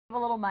a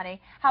little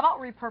money. How about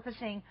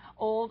repurposing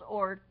old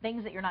or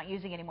things that you're not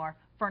using anymore?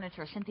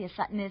 Furniture. Cynthia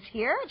Sutton is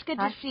here. It's good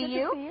to see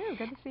you. Good to see you.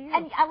 Good to see you.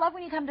 And I love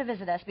when you come to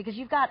visit us because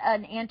you've got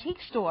an antique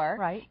store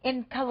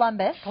in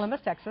Columbus,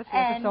 Texas.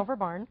 Here's the Silver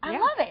Barn. I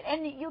love it.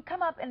 And you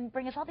come up and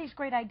bring us all these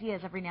great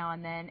ideas every now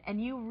and then,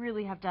 and you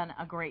really have done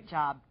a great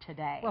job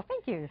today. Well,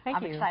 thank you.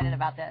 I'm excited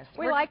about this.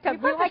 We like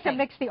to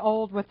mix the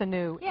old with the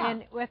new. Yeah.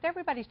 And with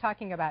everybody's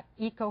talking about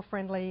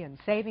eco-friendly and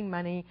saving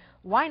money,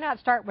 why not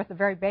start with the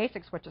very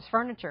basics, which is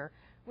furniture?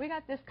 We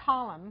got this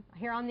column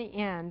here on the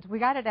end. We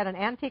got it at an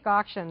antique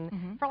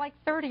auction for like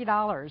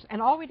 $30,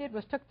 and all we did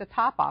was took the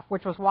top off,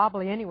 which was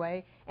wobbly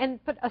anyway,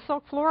 and put a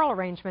silk floral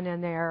arrangement in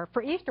there.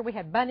 For Easter, we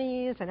had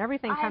bunnies and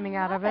everything coming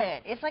out of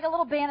it. It's like a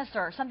little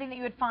banister, something that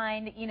you would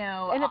find, you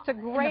know, and it's a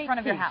great in the front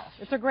of your house.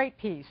 It's a great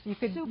piece. You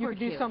could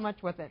do so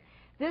much with it.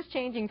 This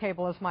changing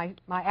table is my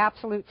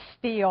absolute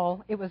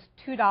steal. It was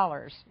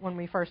 $2 when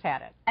we first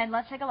had it. And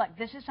let's take a look.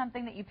 This is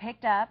something that you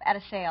picked up at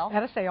a sale.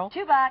 At a sale.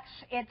 $2.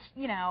 It's,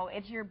 you know,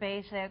 it's your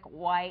basic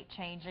white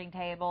changing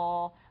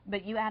table,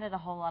 but you added a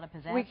whole lot of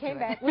pizzazz. We came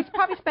back. We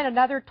probably spent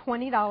another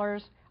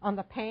 $20 on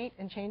the paint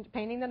and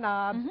painting the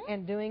knobs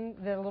and doing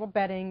the little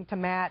bedding to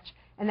match,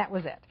 and that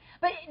was it.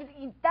 But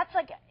that's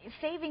like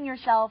saving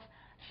yourself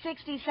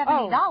 $60,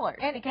 $70.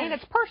 And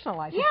it's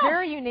personalized. Yeah. It's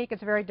very unique.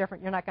 It's very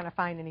different. You're not going to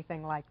find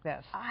anything like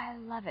this. I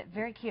love it.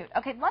 Very cute.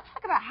 Okay, let's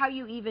talk about how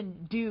you even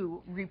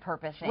do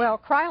repurposing. Well,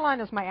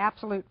 Krylon is my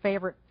absolute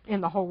favorite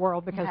in the whole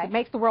world because it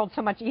makes the world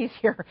so much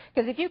easier.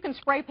 Because if you can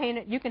spray paint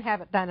it, you can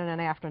have it done in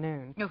an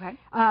afternoon. Okay.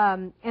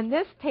 And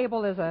this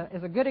table is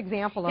a good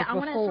example of I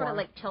want to sort of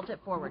like tilt it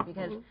forward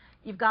because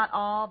you've got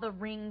all the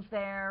rings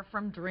there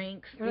from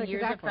drinks, the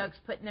years of folks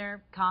putting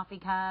their coffee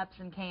cups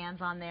and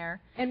cans on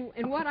there. And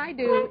what I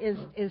do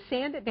is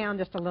sand it down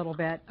just a little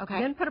bit,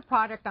 then put a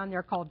product on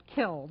there called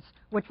Kills,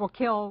 which will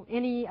kill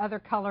any other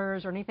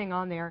colors or anything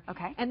on there,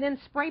 and then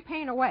spray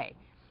paint away.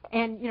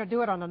 And, you know,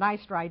 do it on a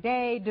nice dry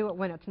day, do it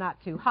when it's not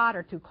too hot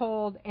or too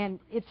cold, and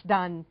it's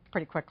done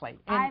pretty quickly.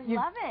 And I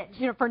love it.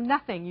 You know, for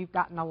nothing, you've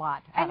gotten a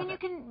lot out And then you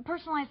can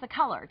personalize the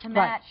color to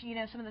match, you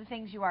know, some of the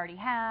things you already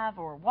have,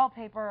 or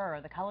wallpaper,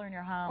 or the color in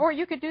your home. Or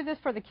you could do this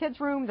for the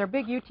kids' room. They're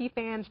big UT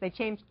fans. They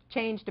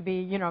change to be,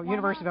 you know,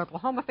 University of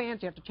Oklahoma fans.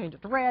 You have to change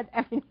it to red.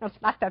 I mean, it's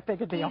not that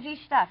big a deal. Easy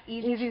stuff.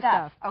 Easy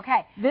stuff.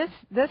 Okay. This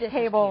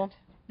table.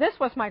 This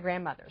was my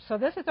grandmother's. So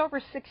this is over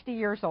 60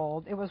 years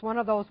old. It was one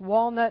of those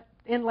walnut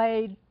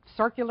inlaid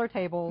circular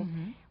tables.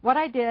 What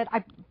I did,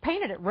 I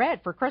painted it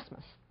red for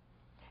Christmas.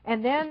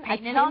 And then I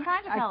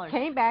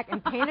came back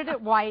and painted it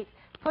white,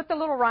 put the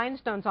little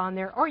rhinestones on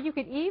there, or you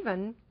could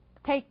even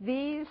take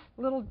these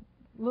little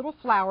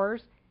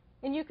flowers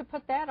and you could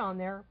put that on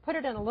there, put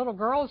it in a little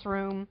girl's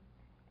room,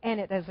 and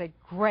it is a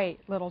great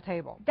little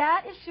table.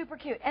 That is super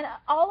cute. And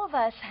all of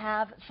us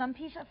have some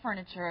piece of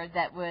furniture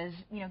that was,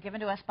 you know,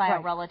 given to us by a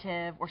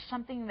relative or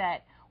something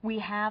that we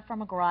have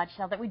from a garage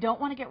sale that we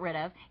don't want to get rid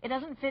of. It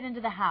doesn't fit into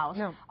the house.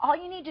 No. All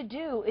you need to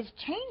do is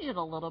change it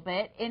a little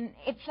bit, and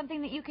it's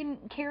something that you can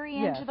carry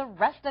into the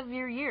rest of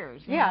your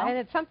years. You know? And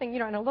it's something, you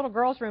know, in a little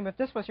girl's room, if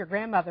this was your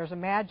grandmother's,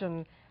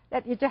 imagine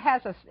that it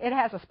has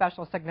a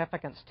special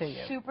significance to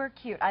you. Super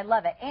cute. I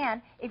love it.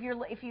 And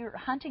if you're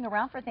hunting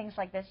around for things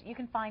like this, you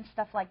can find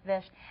stuff like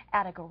this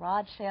at a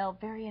garage sale,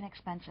 very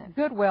inexpensive.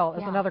 Goodwill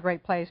is another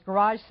great place.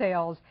 Garage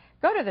sales.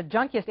 Go to the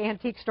junkiest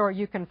antique store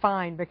you can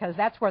find because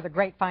that's where the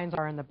great finds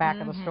are in the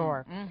back of the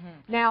store.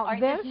 Now,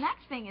 this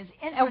next thing is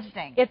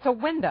interesting. It's a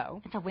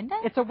window. It's a window?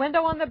 It's a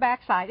window on the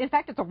back side. In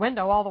fact, it's a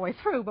window all the way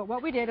through, but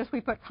what we did is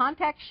we put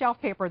contact shelf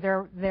paper,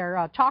 their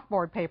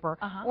chalkboard paper,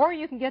 or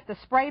you can get the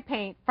spray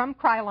paint from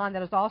Krylon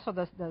that is also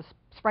the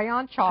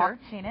spray-on chalk. Sure,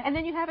 seen it. And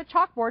then you have a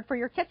chalkboard for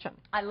your kitchen.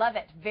 I love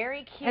it.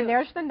 Very cute. And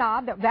there's the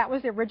knob. That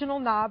was the original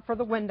knob for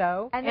the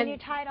window. And then you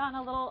tied on a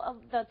little of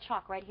the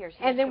chalk right here. So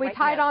and then we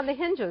tied on the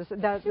hinges.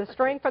 The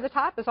string for the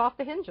top is off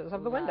the hinges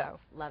of the window.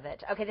 Love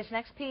it. Okay, this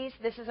next piece,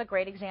 this is a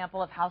great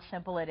example of how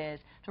simple it is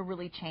to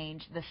really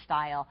change the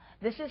style.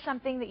 This is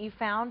something that you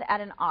found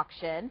at an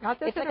auction.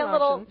 It's like a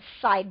little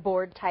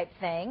sideboard type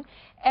thing.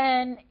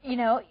 And, you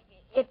know,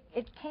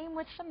 it came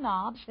with some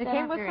knobs. It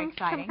came with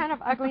some kind of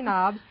ugly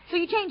knobs. So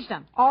you changed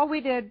them. All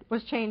we did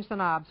was change the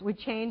knobs. We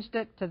changed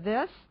it to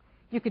this.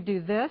 You could do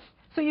this.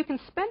 So you can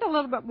spend a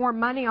little bit more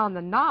money on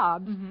the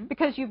knobs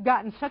because you've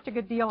gotten such a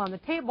good deal on the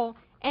table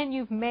and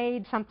you've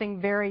made something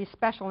very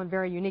special and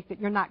very unique that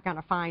you're not going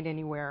to find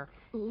anywhere.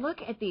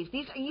 Look at these.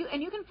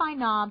 You can find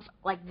knobs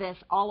like this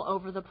all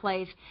over the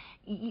place.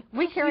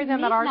 We carry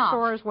them at our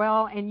store as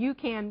well, and you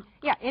can,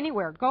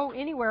 anywhere. Go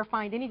anywhere,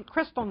 find any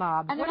crystal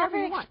knobs, and they're not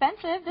very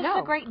expensive. This is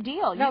a great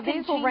deal. No,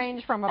 these will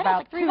range from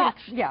about $2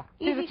 to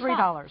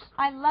 $3.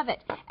 I love it.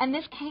 And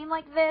this came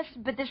like this,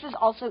 but this is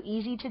also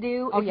easy to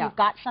do if you've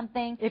got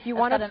something that's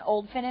got an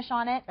old finish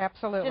on it.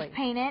 Absolutely. Just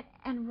paint it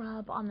and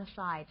rub on the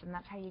sides, and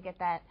that's how you get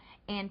that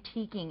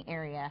antiquing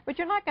area. But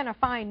you're not going to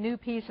find new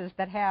pieces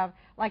that have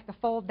like the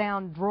fold-down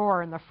down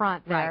drawer in the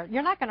front there. Right.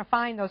 You're not going to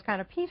find those kind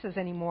of pieces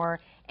anymore.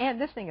 And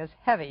this thing is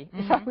heavy,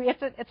 so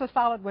it's a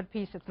solid wood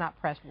piece. It's not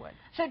pressed wood.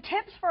 So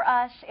tips for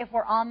us if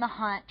we're on the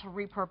hunt to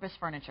repurpose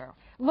furniture.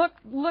 Look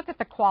at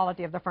the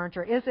quality of the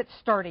furniture. Is it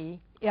sturdy?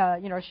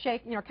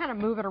 Shake, kind of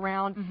move it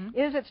around.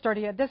 Is it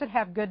sturdy? Does it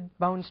have good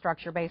bone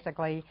structure,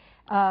 basically?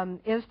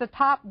 Is the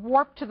top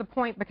warped to the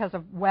point because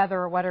of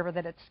weather or whatever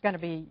that it's going to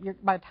be?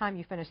 By the time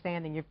you finish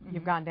sanding,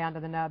 you've gone down to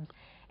the nubs.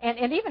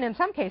 And even in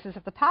some cases,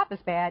 if the top is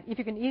bad, if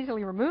you can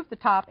easily remove the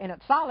top and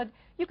it's solid,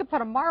 you could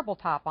put a marble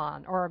top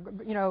on, or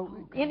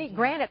any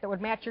granite that would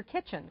match your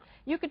kitchen.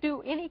 You could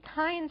do any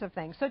kinds of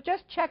things. So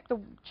just check the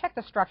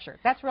structure.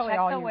 That's really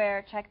all. Check the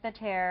wear, check the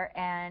tear,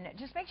 and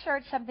just make sure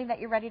it's something that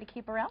you're ready to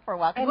keep around for a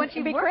while. And once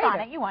you work on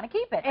it, you want to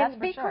keep it. And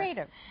be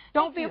creative.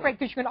 Don't be afraid,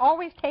 because you can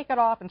always take it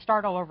off and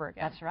start all over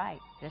again. That's right.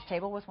 This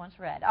table was once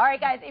red. All right,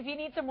 guys, if you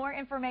need some more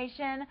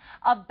information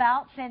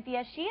about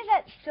Cynthia, she is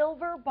at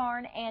Silver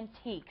Barn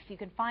Antiques. You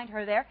can find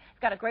her there.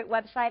 She's got a great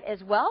website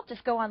as well.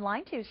 Just go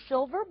online to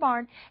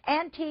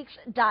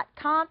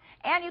silverbarnantiques.com,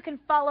 and you can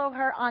follow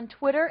her on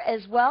Twitter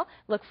as well.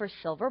 Look for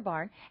Silver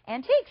Barn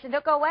Antiques, and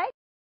don't go away.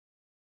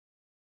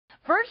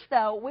 First,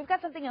 though, we've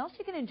got something else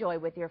you can enjoy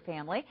with your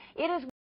family. It is